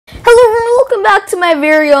Welcome back to my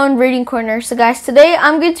very own reading corner. So guys, today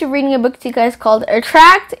I'm going to be reading a book to you guys called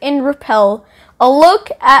Attract and Repel, a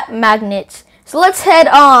look at magnets. So let's head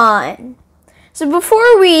on. So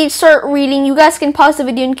before we start reading, you guys can pause the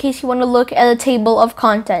video in case you want to look at the table of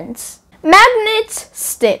contents. Magnets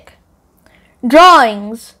stick.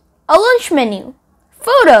 Drawings. A lunch menu.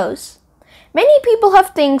 Photos. Many people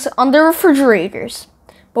have things on their refrigerators.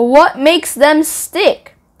 But what makes them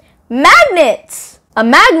stick? Magnets! A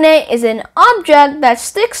magnet is an object that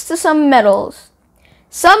sticks to some metals.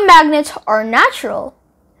 Some magnets are natural.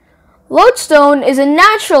 Lodestone is a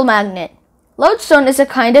natural magnet. Lodestone is a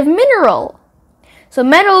kind of mineral. So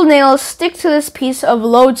metal nails stick to this piece of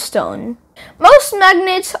lodestone. Most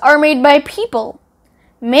magnets are made by people.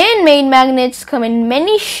 Man-made magnets come in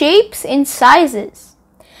many shapes and sizes.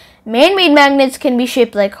 Man-made magnets can be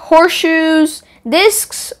shaped like horseshoes,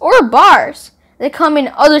 discs, or bars. They come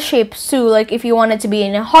in other shapes too, like if you want it to be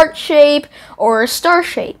in a heart shape or a star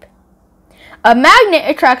shape. A magnet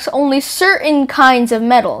attracts only certain kinds of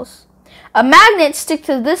metals. A magnet sticks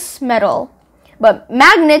to this metal, but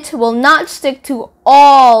magnets will not stick to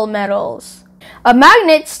all metals. A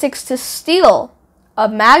magnet sticks to steel. A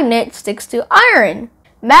magnet sticks to iron.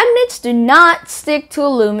 Magnets do not stick to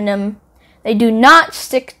aluminum. They do not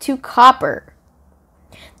stick to copper.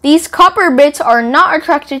 These copper bits are not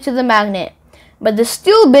attracted to the magnet, but the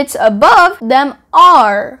steel bits above them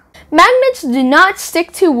are. Magnets do not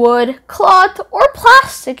stick to wood, cloth, or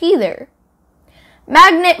plastic either.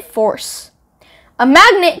 Magnet force. A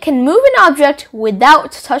magnet can move an object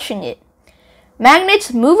without touching it.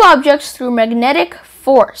 Magnets move objects through magnetic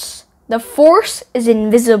force. The force is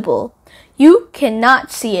invisible. You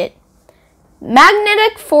cannot see it.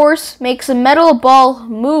 Magnetic force makes a metal ball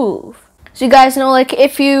move. So you guys know, like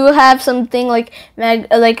if you have something like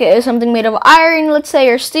something made of iron, let's say,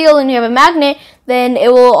 or steel, and you have a magnet, then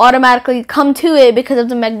it will automatically come to it because of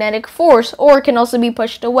the magnetic force, or it can also be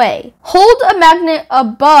pushed away. Hold a magnet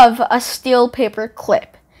above a steel paper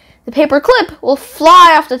clip. The paper clip will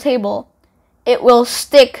fly off the table. It will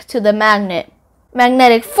stick to the magnet.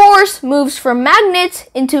 Magnetic force moves from magnets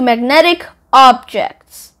into magnetic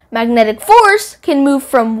objects. Magnetic force can move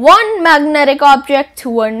from one magnetic object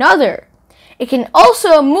to another. It can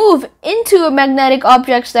also move into magnetic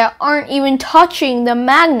objects that aren't even touching the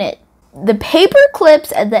magnet. The paper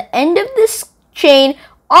clips at the end of this chain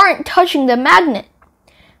aren't touching the magnet,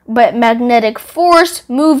 but magnetic force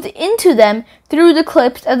moved into them through the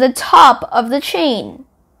clips at the top of the chain.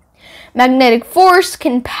 Magnetic force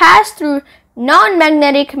can pass through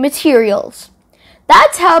non-magnetic materials.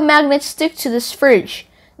 That's how magnets stick to this fridge.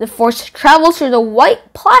 The force travels through the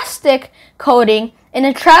white plastic coating and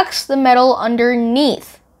attracts the metal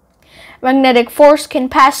underneath. Magnetic force can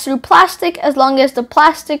pass through plastic as long as the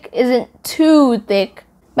plastic isn't too thick.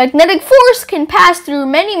 Magnetic force can pass through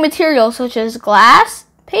many materials such as glass,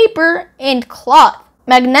 paper, and cloth.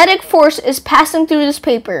 Magnetic force is passing through this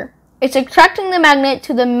paper. It's attracting the magnet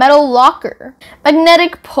to the metal locker.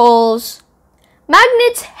 Magnetic poles.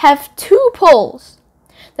 Magnets have two poles.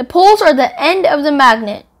 The poles are the end of the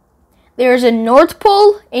magnet. There is a north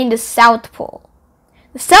pole and a south pole.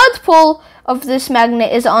 The south pole of this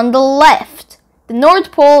magnet is on the left. The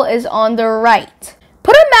north pole is on the right.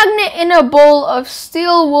 Put a magnet in a bowl of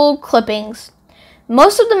steel wool clippings.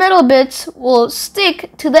 Most of the metal bits will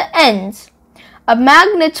stick to the ends. A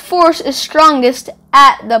magnet's force is strongest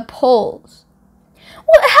at the poles.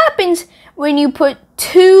 What happens when you put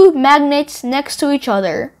two magnets next to each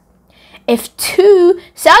other? If two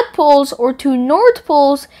south poles or two north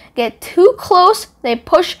poles get too close, they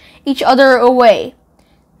push each other away.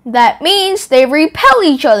 That means they repel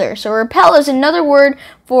each other. So repel is another word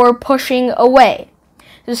for pushing away.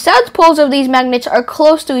 The south poles of these magnets are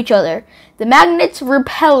close to each other. The magnets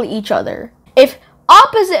repel each other. If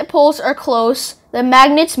opposite poles are close, the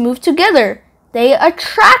magnets move together. They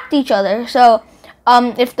attract each other. So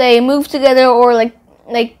if they move together or like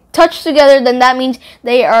touch together, then that means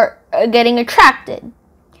they are getting attracted.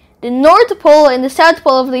 The north pole and the south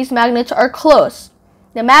pole of these magnets are close.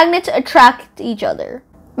 The magnets attract each other.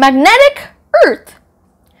 Magnetic Earth.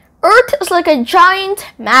 Earth is like a giant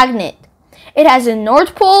magnet. It has a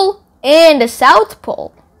north pole and a south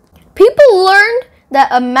pole. People learned that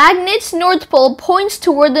a magnet's north pole points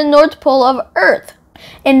toward the north pole of Earth.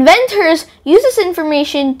 Inventors use this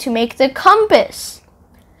information to make the compass.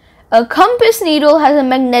 A compass needle has a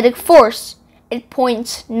magnetic force. It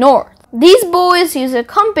points north. These boys use a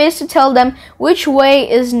compass to tell them which way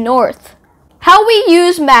is north. How we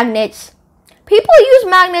use magnets. People use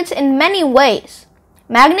magnets in many ways.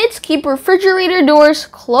 Magnets keep refrigerator doors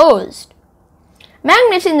closed.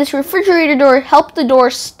 Magnets in this refrigerator door help the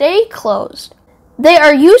door stay closed. They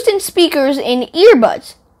are used in speakers and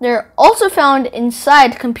earbuds. They're also found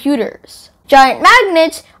inside computers. Giant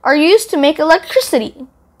magnets are used to make electricity.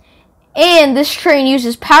 And this train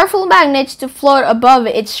uses powerful magnets to float above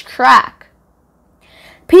its track.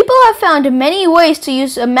 People have found many ways to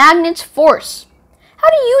use a magnet's force. How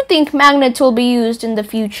do you think magnets will be used in the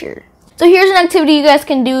future? So here's an activity you guys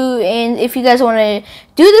can do, and if you guys want to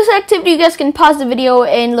do this activity, you guys can pause the video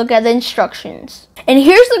and look at the instructions. And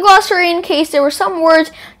here's the glossary in case there were some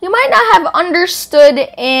words you might not have understood,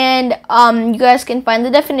 and you guys can find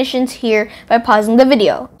the definitions here by pausing the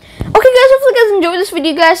video. Okay guys, hopefully you guys enjoyed this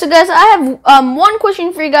video, guys. So guys, I have one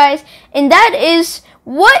question for you guys, and that is,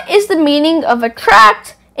 what is the meaning of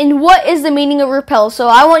attract and what is the meaning of repel? So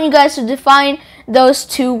I want you guys to define those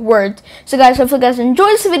two words. So guys, hopefully you guys enjoyed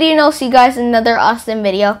this video, and I'll see you guys in another awesome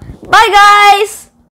video. Bye guys!